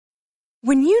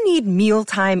When you need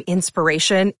mealtime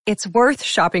inspiration, it's worth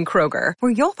shopping Kroger,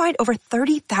 where you'll find over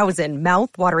 30,000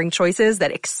 mouth-watering choices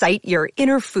that excite your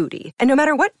inner foodie. And no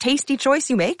matter what tasty choice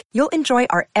you make, you'll enjoy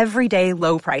our everyday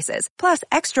low prices, plus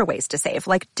extra ways to save,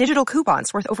 like digital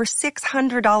coupons worth over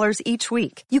 $600 each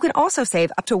week. You can also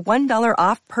save up to $1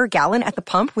 off per gallon at the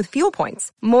pump with fuel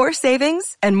points. More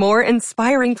savings and more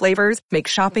inspiring flavors make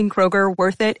shopping Kroger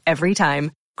worth it every time.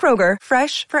 Kroger,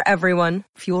 fresh for everyone.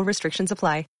 Fuel restrictions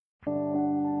apply.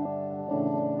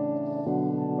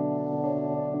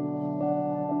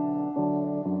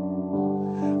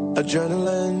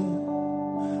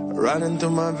 Adrenaline running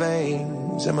through my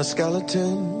veins and my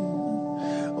skeleton.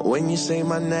 When you say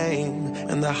my name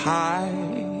and the high,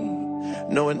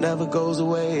 no, it never goes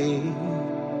away.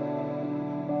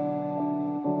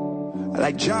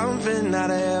 Like jumping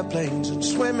out of airplanes and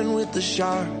swimming with the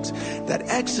sharks. That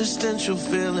existential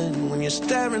feeling when you're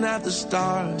staring at the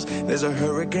stars. There's a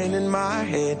hurricane in my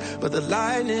head, but the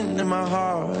lightning in my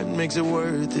heart makes it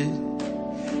worth it.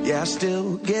 Yeah, I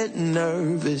still get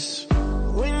nervous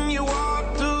when you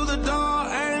walk through the door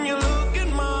and you look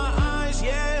in my eyes.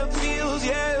 Yeah, it feels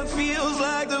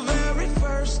like the very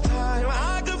first time.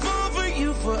 I could fall for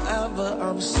you forever,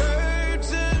 I'm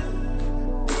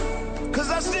certain, 'cause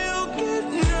I still get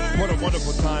nervous. What a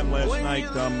wonderful time last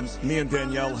night. Me and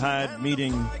Danielle had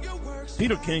meeting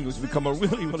Peter King, who's become a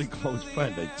really, really close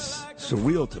friend. It's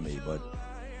surreal to me, but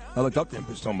I looked up to him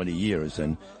for so many years,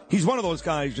 and he's one of those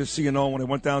guys, just so you know, when I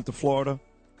went down to Florida,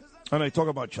 and I talk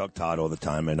about Chuck Todd all the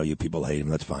time. I know you people hate him.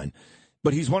 That's fine.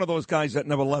 But he's one of those guys that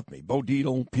never left me. Bo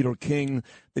Dietl, Peter King,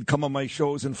 they'd come on my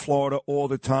shows in Florida all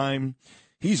the time.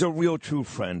 He's a real true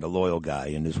friend, a loyal guy,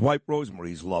 and his wife,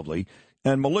 Rosemary's lovely,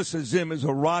 and Melissa Zim is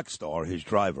a rock star, his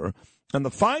driver. And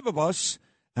the five of us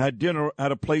had dinner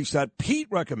at a place that Pete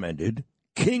recommended,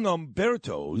 King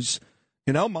Umberto's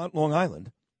in Elmont, Long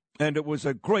Island. And it was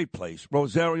a great place.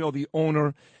 Rosario, the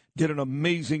owner, did an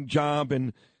amazing job. And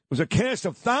it was a cast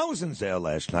of thousands there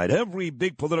last night. Every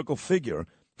big political figure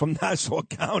from Nassau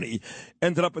County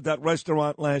ended up at that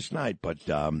restaurant last night. But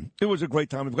it was a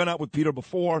great time. We've gone out with Peter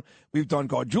before. We've done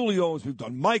Gargiulo's. We've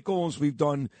done Michael's. We've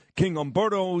done King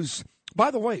Umberto's.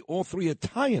 By the way, all three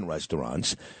Italian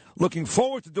restaurants. Looking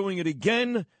forward to doing it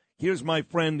again. Here's my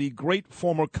friend, the great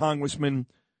former Congressman,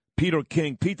 Peter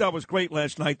King. Pete, that was great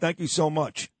last night. Thank you so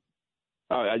much.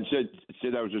 Oh, I said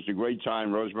that was just a great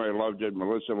time. Rosemary loved it.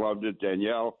 Melissa loved it.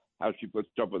 Danielle, how she puts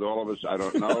up with all of us, I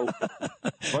don't know.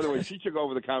 By the way, she took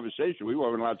over the conversation. We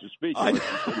weren't allowed to speak. She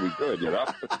said we could, you know.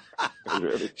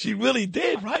 She really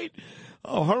did, right?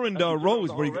 Oh, her and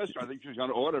Rose. I think she was going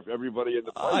to order for everybody in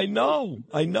the place. I know.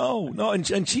 No,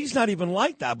 and she's not even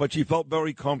like that, but she felt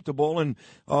very comfortable. And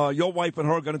your wife and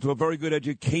her got into a very good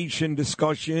education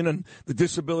discussion and the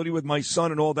disability with my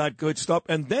son and all that good stuff.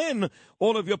 And then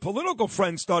all of your political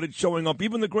friends started showing up,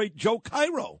 even the great Joe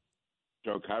Cairo.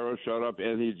 Joe Cairo showed up.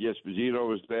 Anthony Esposito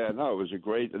was there. No, it was a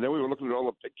great. And then we were looking at all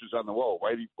the pictures on the wall.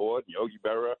 Whitey Ford, Yogi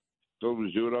Berra, Phil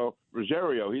Rizzuto.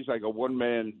 Rosario, he's like a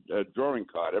one-man drawing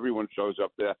card. Everyone shows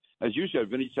up there. As you said,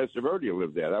 Vinny Testaverde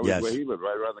lived there. That was where he lived,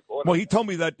 right around the corner. Well, he told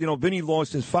me that, Vinny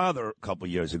lost his father a couple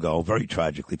of years ago, very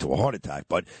tragically, to a heart attack.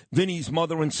 But Vinny's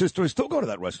mother and sister still go to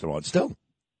that restaurant, still.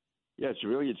 Yeah,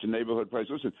 it's a neighborhood place.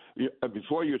 Listen,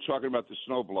 before you were talking about the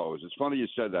snow blowers, it's funny you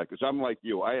said that because I'm like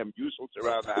you. I am useless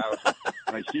around the house,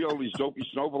 and I see all these dopey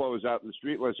snow blowers out in the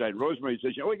street last night. Rosemary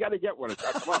says, we got to get one. It's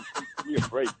come on, give me a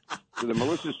break. So the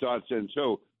Melissa starts in,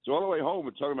 too. So all the way home,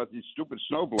 we're talking about these stupid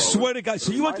snow blowers. Swear to God.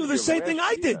 So you went through the same thing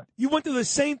I did. You went through the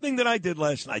same thing that I did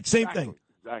last night. Same thing.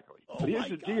 Exactly. But here's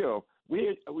the deal.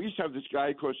 We used to have this guy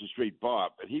across the street,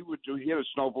 Bob, and he had a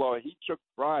snow blower. He took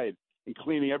pride in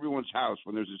cleaning everyone's house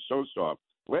when there's a snowstorm.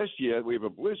 Last year, we have a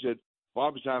blizzard.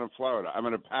 Bob's down in Florida. I'm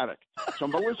in a paddock. So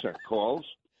Melissa calls,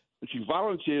 and she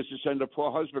volunteers to send her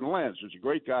poor husband, Lance, who's a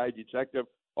great guy, detective,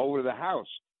 over to the house.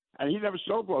 And he never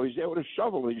snowblow. He's there with a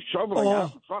shovel. He's shoveling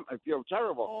out in front. I feel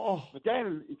terrible. But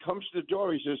then he comes to the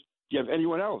door. He says, do you have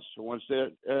anyone else who wants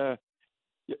the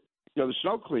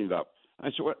snow cleaned up? I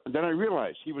said, then I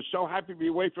realized he was so happy to be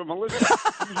away from Melissa.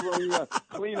 He was willing to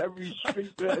clean every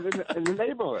street in the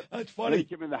neighborhood. That's funny. He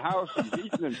came in the house. He's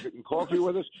eating and drinking coffee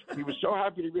with us. He was so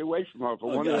happy to be away from her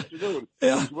for one afternoon.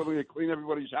 Yeah. He was willing to clean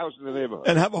everybody's house in the neighborhood.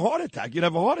 And have a heart attack. You'd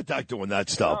have a heart attack doing that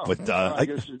stuff. No, but I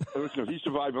guess listen, if he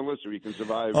survived Melissa, he can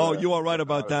survive. Oh, you are right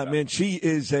about that, man. She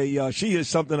is she is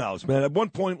something else, man. At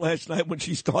one point last night when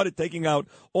she started taking out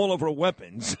all of her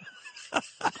weapons. I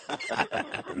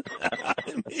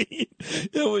mean,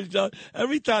 it was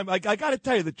every time. I got to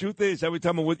tell you, the truth is, every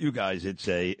time I'm with you guys, it's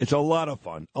a lot of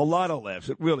fun, a lot of laughs.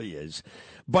 It really is.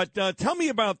 But tell me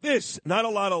about this. Not a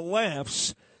lot of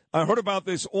laughs. I heard about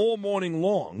this all morning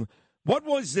long. What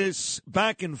was this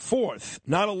back and forth,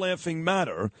 not a laughing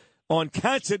matter, on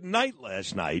Cats at Night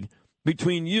last night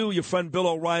between you, your friend Bill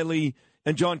O'Reilly,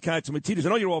 and John Catsimatidis? I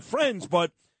know you're all friends,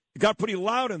 but it got pretty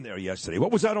loud in there yesterday.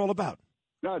 What was that all about?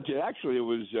 No, actually, it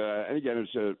was, and again,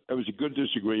 it was a good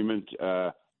disagreement.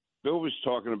 Bill was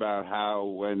talking about how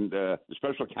when the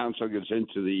special counsel gets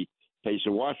into the case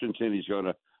in Washington, he's going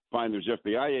to find there's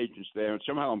FBI agents there, and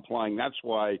somehow implying that's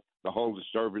why the whole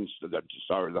disturbance, the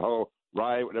whole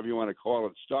riot, whatever you want to call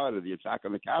it, started, the attack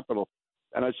on the Capitol.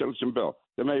 And I said, listen, Bill,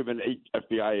 there may have been 8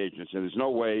 FBI agents, and there's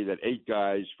no way that 8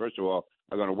 guys, first of all,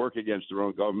 are going to work against their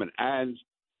own government and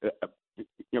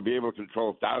be able to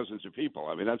control thousands of people.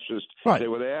 I mean, that's just, right. They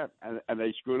were there, and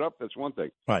they screwed up. That's one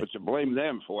thing. Right. But to blame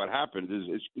them for what happened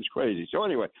is crazy. So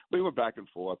anyway, we went back and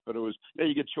forth, but it was,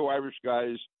 you get 2 Irish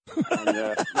guys,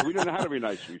 and we don't know how to be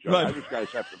nice to each other. Right. Irish guys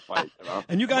have to fight.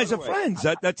 And you guys are friends.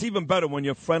 That's even better when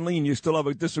you're friendly and you still have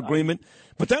a disagreement.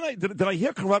 But then did I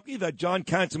hear correctly that John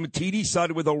Catsimatidis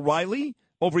sided with O'Reilly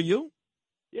over you?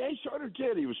 Yeah, he sort of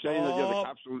did. He was saying that the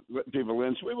cops were letting people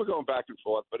in. So we were going back and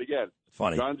forth. But again,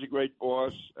 funny. John's a great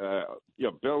boss.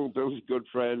 Bill's a good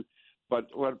friend. But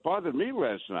what bothered me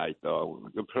last night, though,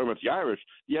 compared with the Irish,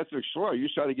 the ethnic slur, you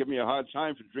started to give me a hard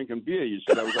time for drinking beer. You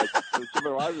said I was like the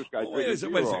typical Irish guy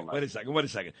drinking beer all night. Wait a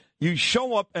second. You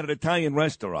show up at an Italian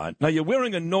restaurant. Now, you're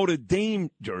wearing a Notre Dame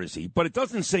jersey, but it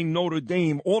doesn't say Notre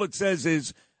Dame. All it says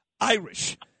is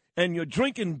Irish. And you're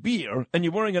drinking beer, and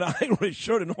you're wearing an Irish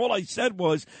shirt, and all I said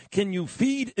was, can you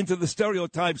feed into the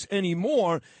stereotypes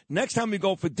anymore? Next time we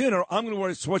go for dinner, I'm going to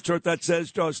wear a sweatshirt that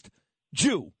says just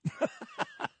Jew.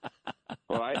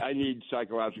 Well, I need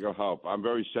psychological help. I'm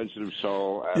very sensitive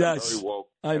soul. And yes, I'm very woke.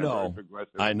 I know.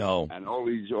 I know. And all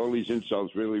these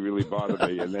insults really bother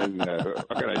me. And then, what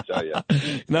can I tell you?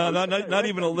 No, not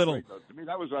even a little. To me,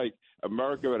 that was like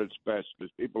America at its best.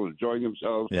 Because people enjoying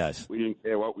themselves. Yes. We didn't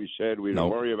care what we said. We didn't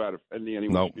worry about offending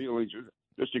anyone's feelings.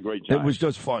 Just a great time. It was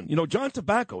just fun. John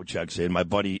Tobacco checks in, my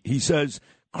buddy. He says,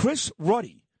 Chris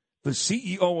Ruddy, the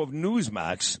CEO of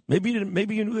Newsmax, maybe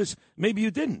you knew this, maybe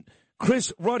you didn't.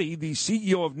 Chris Ruddy, the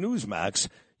CEO of Newsmax,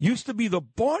 used to be the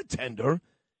bartender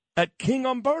at King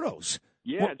Umberto's.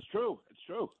 Yeah, it's true. It's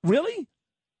true. Really?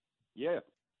 Yeah.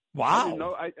 Wow.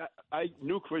 I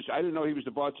knew Chris. I didn't know he was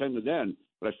the bartender then,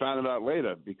 but I found it out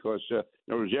later because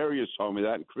Rosario told me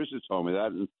that, and Chris has told me that,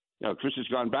 and Chris has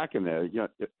gone back in there.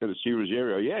 To see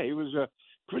Rosario. Yeah, he was.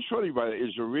 Chris Ruddy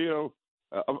is a real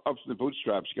up to the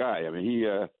bootstraps guy. I mean, he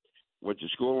went to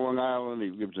school in Long Island. He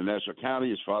lived in Nassau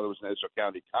County. His father was a Nassau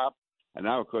County cop. And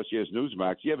now, of course, he has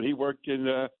Newsmax. Yeah, but he worked in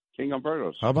King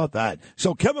Umberto's. How about that?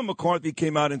 So Kevin McCarthy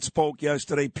came out and spoke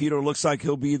yesterday. Peter, looks like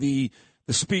he'll be the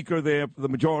speaker there, the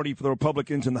majority for the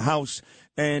Republicans in the House.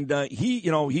 And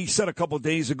he said a couple of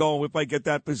days ago, if I get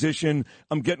that position,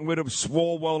 I'm getting rid of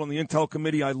Swalwell on the Intel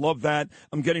Committee. I love that.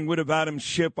 I'm getting rid of Adam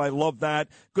Schiff. I love that.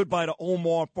 Goodbye to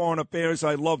Omar, Foreign Affairs.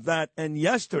 I love that. And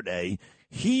yesterday,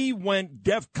 he went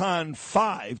DEFCON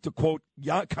 5, to quote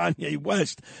Kanye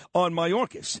West, on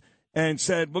Mayorkas. And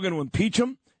said, we're going to impeach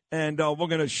him, and we're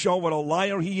going to show what a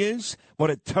liar he is, what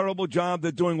a terrible job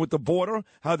they're doing with the border,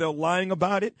 how they're lying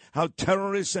about it, how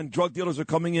terrorists and drug dealers are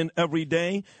coming in every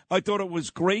day. I thought it was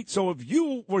great. So if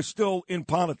you were still in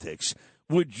politics,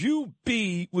 would you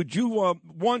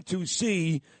want to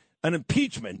see an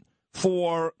impeachment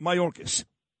for Mayorkas?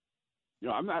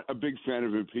 I'm not a big fan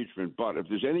of impeachment, but if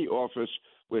there's any office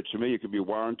where, to me, it could be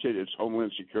warranted, it's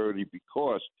Homeland Security,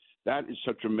 because that is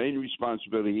such a main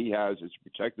responsibility he has, is to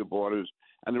protect the borders,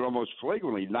 and they're almost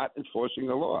flagrantly not enforcing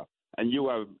the law. And you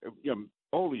have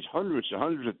all these hundreds and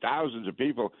hundreds of thousands of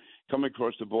people coming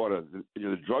across the border,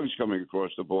 the drugs coming across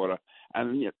the border,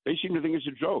 and they seem to think it's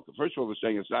a joke. First of all, they're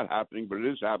saying it's not happening, but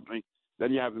it is happening.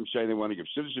 Then you have them saying they want to give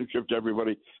citizenship to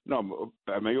everybody. No,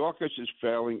 Mayorkas is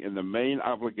failing in the main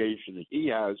obligation that he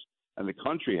has and the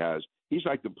country has. He's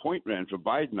like the point man for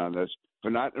Biden on this,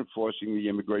 for not enforcing the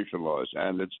immigration laws.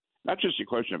 And it's not just a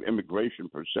question of immigration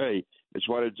per se, it's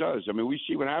what it does. I mean, we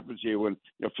see what happens here when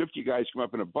 50 guys come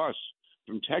up in a bus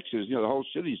from Texas, the whole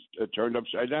city's turned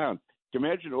upside down. Can you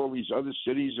imagine all these other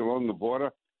cities along the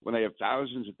border when they have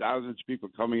thousands and thousands of people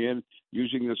coming in,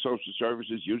 using the social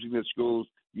services, using their schools,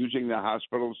 using their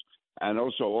hospitals, and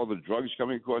also all the drugs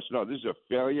coming across? No, this is a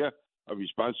failure of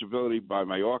responsibility by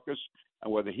Mayorkas,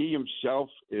 and whether he himself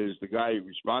is the guy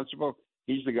responsible,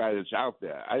 he's the guy that's out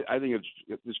there. I think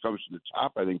this comes from the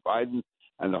top. I think Biden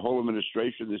and the whole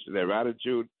administration, this is their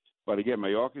attitude. But again,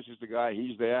 Mayorkas is the guy.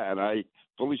 He's there, and I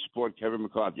fully support Kevin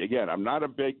McCarthy. Again, I'm not a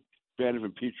big fan of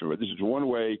impeachment. This is one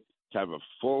way to have a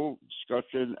full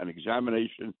discussion and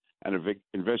examination and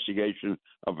investigation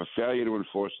of a failure to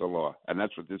enforce the law. And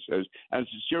that's what this is. And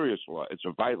it's a serious law. It's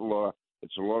a vital law.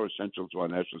 It's a law essential to our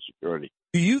national security.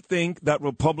 Do you think that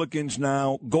Republicans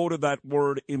now go to that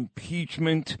word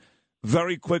impeachment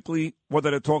very quickly, whether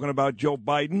they're talking about Joe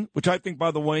Biden, which I think,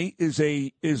 by the way, is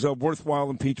a worthwhile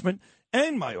impeachment,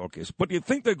 and Mayorkas, but do you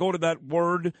think they go to that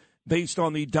word based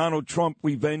on the Donald Trump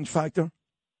revenge factor?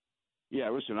 Yeah,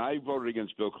 listen, I voted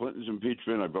against Bill Clinton's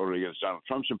impeachment. I voted against Donald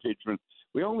Trump's impeachment.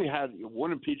 We only had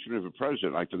one impeachment of a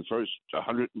president, like in the first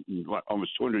 100,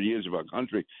 almost 200 years of our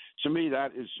country. To me,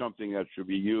 that is something that should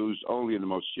be used only in the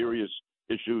most serious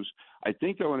issues. I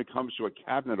think that when it comes to a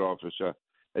cabinet officer,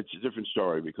 it's a different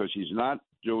story because he's not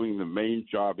doing the main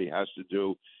job he has to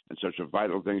do and such a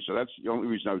vital thing. So that's the only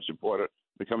reason I would support it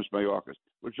when it comes to Mayorkas.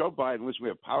 With Joe Biden, listen, we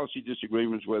have policy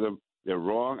disagreements with him. They're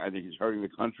wrong. I think he's hurting the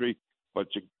country. But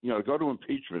to go to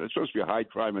impeachment, it's supposed to be a high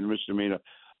crime and misdemeanor.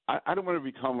 I don't want to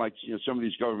become like some of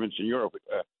these governments in Europe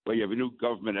where you have a new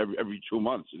government every 2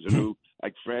 months. There's a new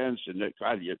like France and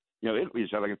Italy's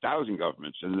had like 1,000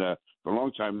 governments, and for a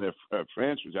long time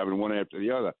France was having one after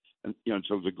the other, and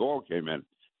until de Gaulle came in.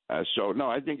 So no,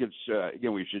 I think it's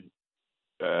again we should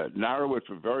narrow it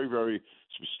for very very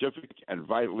specific and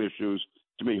vital issues.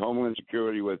 To me, homeland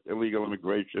security with illegal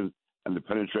immigration and the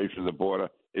penetration of the border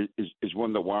is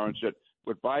one that warrants it.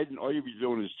 With Biden, all you'll be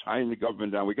doing is tying the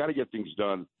government down. We got to get things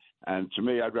done. And to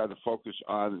me, I'd rather focus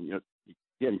on,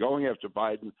 again, going after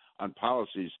Biden on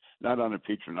policies, not on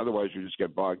impeachment. Otherwise, you just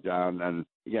get bogged down. And,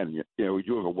 again, we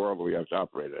do have a world where we have to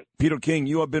operate in. Peter King,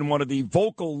 you have been one of the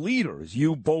vocal leaders,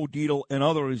 you, Bo Dietl, and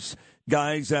others,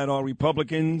 guys that are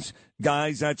Republicans,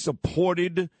 guys that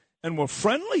supported and were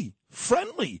friendly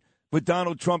with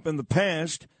Donald Trump in the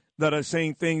past, that are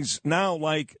saying things now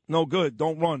like, no good,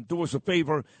 don't run, do us a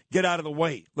favor, get out of the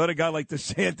way. Let a guy like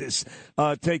DeSantis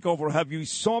take over. Have you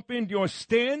softened your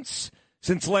stance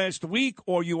since last week,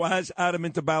 or are you as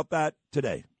adamant about that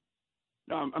today?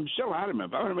 No, I'm still adamant.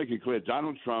 But I want to make it clear,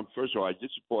 Donald Trump, first of all, I did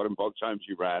support him both times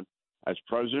he ran. As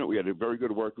president, we had a very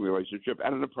good working relationship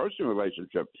and in a personal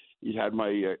relationship. He had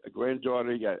my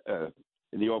granddaughter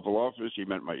in the Oval Office. He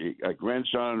met my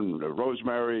grandson,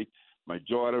 Rosemary, my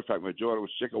daughter. In fact, my daughter was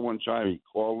sick at one time. He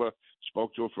called her,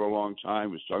 spoke to her for a long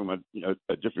time, was talking about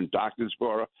a different doctors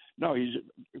for her. No,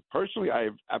 personally, I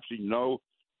have absolutely no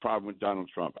problem with Donald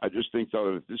Trump. I just think,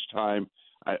 though, at this time,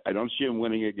 I don't see him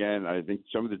winning again. I think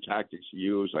some of the tactics he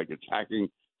used, like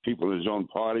attacking people in his own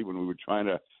party when we were trying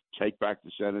to take back the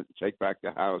Senate, take back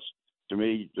the House, to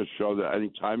me, just show that I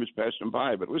think time has passed him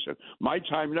by. But listen, my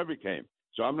time never came.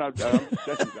 So I'm not Donald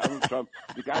Trump.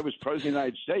 The guy was president of the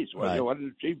United States. Well, right. What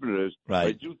an achievement it is. Right. But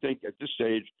I do think at this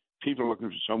stage, people are looking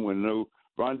for someone new.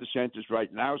 Ron DeSantis right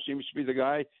now seems to be the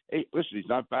guy. Hey, listen, he's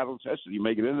not battle tested. You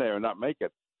make it in there or not make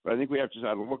it. But I think we have to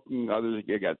start looking at others.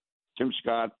 You got Tim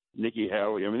Scott, Nikki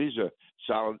Haley. I mean, these are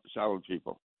solid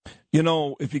people.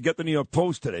 If you get the New York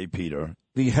Post today, Peter,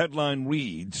 the headline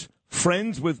reads,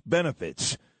 Friends with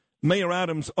Benefits. Mayor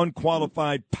Adams'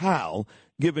 unqualified pal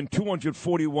given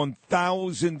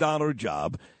 $241,000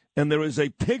 job. And there is a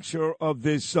picture of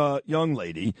this young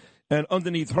lady. And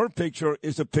underneath her picture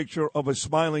is a picture of a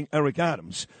smiling Eric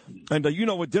Adams. And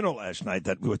at dinner last night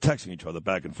that we were texting each other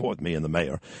back and forth, me and the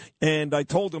mayor. And I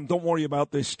told him, don't worry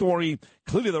about this story.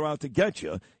 Clearly they're out to get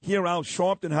you. Here, Al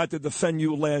Sharpton had to defend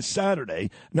you last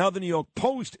Saturday. Now the New York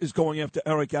Post is going after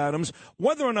Eric Adams.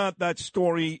 Whether or not that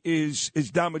story is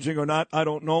damaging or not, I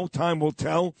don't know. Time will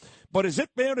tell. But is it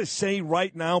fair to say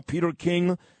right now, Peter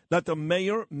King, that the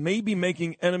mayor may be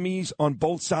making enemies on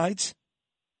both sides?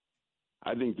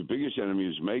 I think the biggest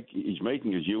enemy he's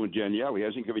making is you and Danielle. He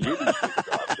hasn't given you these jobs.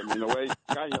 I mean, the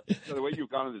way you've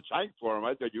gone in the tank for him,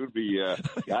 I thought you would be, I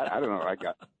don't know, like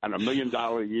 $1 million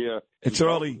a year. It's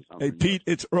early. Hey, Pete,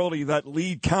 it's early. That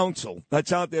lead counsel,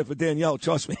 that's out there for Danielle.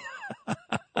 Trust me.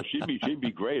 Well, she'd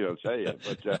be great, I'll tell you.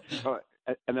 But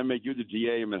and then make you the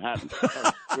DA in Manhattan.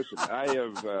 Listen, I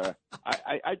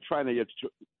try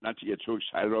not to get too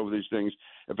excited over these things.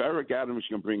 If Eric Adams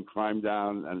can bring crime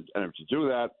down, and if to do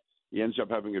that, he ends up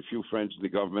having a few friends in the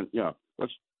government.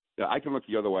 I can look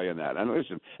the other way on that. And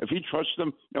listen, if he trusts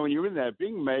them, when you're in there,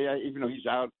 being mayor, even though he's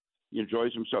out, he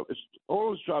enjoys himself. All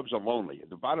those jobs are lonely. At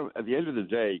the end of the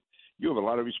day, you have a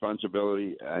lot of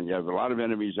responsibility, and you have a lot of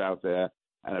enemies out there.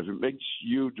 And if it makes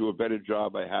you do a better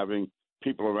job by having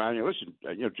people around you, listen,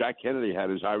 Jack Kennedy had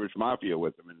his Irish mafia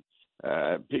with him,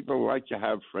 and people like to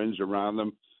have friends around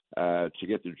them to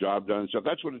get the job done. So if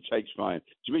that's what it takes, fine.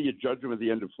 To me, you judge him at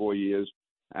the end of 4 years.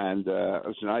 And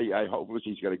listen, I hope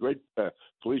he's got a great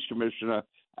police commissioner.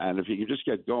 And if he can just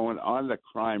get going on the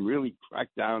crime, really crack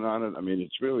down on it, I mean,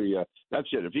 it's really that's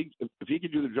it. If he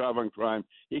can do the job on crime,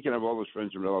 he can have all his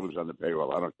friends and relatives on the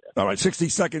payroll. I don't care. All right, 60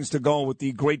 seconds to go with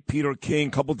the great Peter King.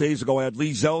 A couple days ago, I had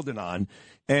Lee Zeldin on,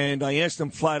 and I asked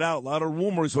him flat out, a lot of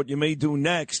rumors what you may do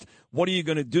next. What are you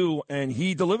going to do? And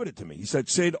he delivered it to me. He said,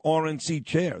 Sid, RNC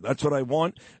chair. That's what I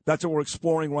want. That's what we're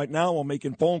exploring right now. We're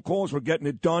making phone calls. We're getting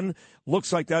it done.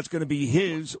 Looks like that's going to be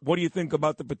his. What do you think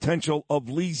about the potential of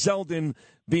Lee Zeldin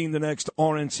being the next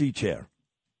RNC chair?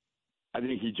 I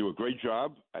think he'd do a great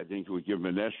job. I think it would give him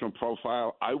a national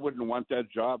profile. I wouldn't want that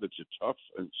job. It's a tough,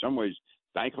 in some ways,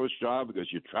 thankless job because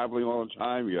you're traveling all the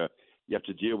time. You have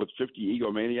to deal with 50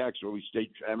 egomaniacs, all these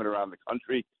state chairmen around the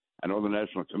country, and all the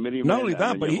national committee. Not only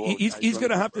that, but he's going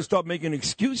to have to start making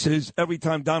excuses every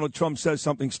time Donald Trump says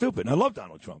something stupid. And I love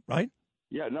Donald Trump, right?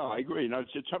 Yeah, no, I agree. No,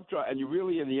 it's a tough job. And you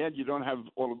really, in the end, you don't have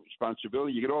all the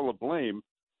responsibility. You get all the blame.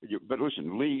 But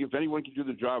listen, Lee, if anyone can do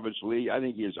the job, it's Lee. I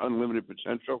think he has unlimited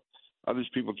potential. Others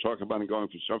people talk about him going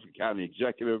for Suffolk County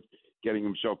executive, getting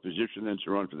himself positioned then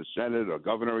to run for the Senate or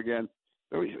governor again.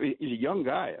 He's a young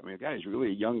guy. I mean, the guy is really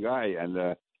a young guy,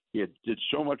 and he did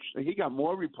so much. He got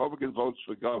more Republican votes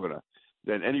for governor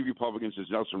than any Republican since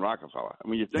Nelson Rockefeller. I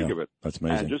mean, you think of it. That's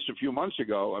amazing. And just a few months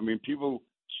ago, I mean, people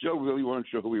still really weren't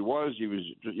sure who he was. He was,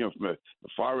 from the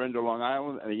far end of Long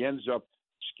Island, and he ends up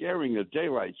scaring the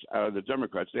daylights out of the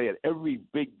Democrats. They had every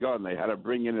big gun they had to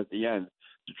bring in at the end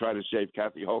to try to save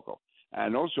Kathy Hochul.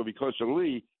 And also because of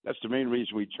Lee, that's the main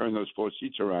reason we turned those 4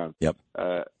 seats around. Yep.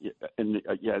 You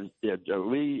had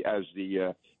Lee as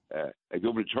the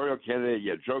gubernatorial candidate.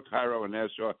 You had Joe Cairo in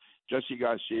Nassau, Jesse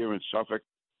Garcia in Suffolk.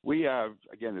 We have,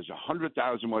 again, there's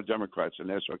 100,000 more Democrats in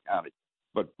Nassau County,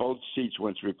 but both seats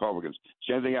went to Republicans.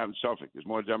 Same thing out in Suffolk. There's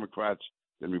more Democrats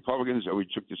than Republicans, and we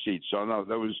took the seats. So, no,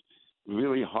 that was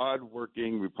really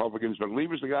hard-working Republicans. But Lee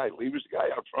was the guy. Lee was the guy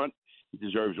out front. He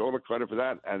deserves all the credit for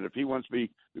that. And if he wants to be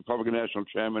Republican National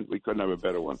Chairman, we couldn't have a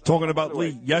better one. Talking about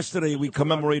Lee, yesterday we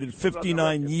commemorated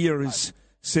 59 years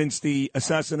since the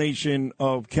assassination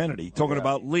of Kennedy. Talking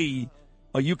about Lee,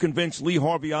 are you convinced Lee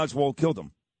Harvey Oswald killed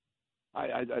him?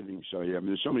 I think so, yeah. I mean,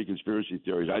 there's so many conspiracy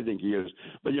theories. I think he is.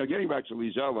 But, getting back to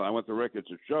Lee Zeldin, I want the record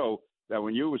to show that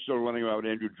when you were still running around with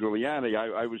Andrew Giuliani,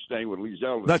 I was staying with Lee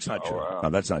Zeldin. That's not true. No,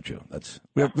 that's not true.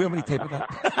 We have any tape of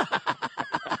that?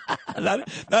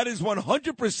 That is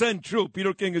 100% true.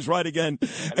 Peter King is right again.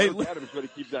 Hey, Adam's going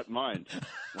to keep that in mind.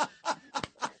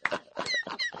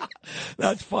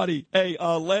 That's funny. Hey,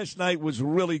 last night was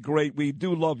really great. We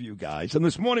do love you guys. And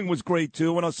this morning was great,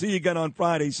 too. And I'll see you again on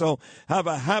Friday. So have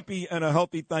a happy and a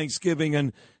healthy Thanksgiving.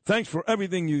 And thanks for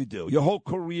everything you do. Your whole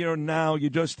career now.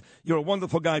 You're a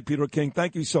wonderful guy, Peter King.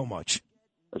 Thank you so much.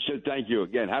 I said thank you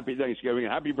again. Happy Thanksgiving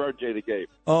and happy birthday to Gabe.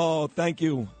 Oh, thank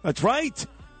you. That's right.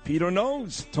 Peter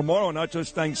knows. Tomorrow, not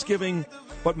just Thanksgiving,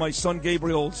 but my son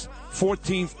Gabriel's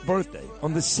 14th birthday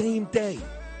on the same day.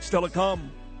 Stella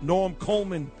Com, Norm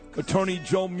Coleman, attorney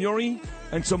Joe Murray,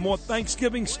 and some more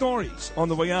Thanksgiving stories on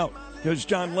the way out. Here's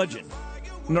John Legend.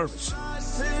 Nervous.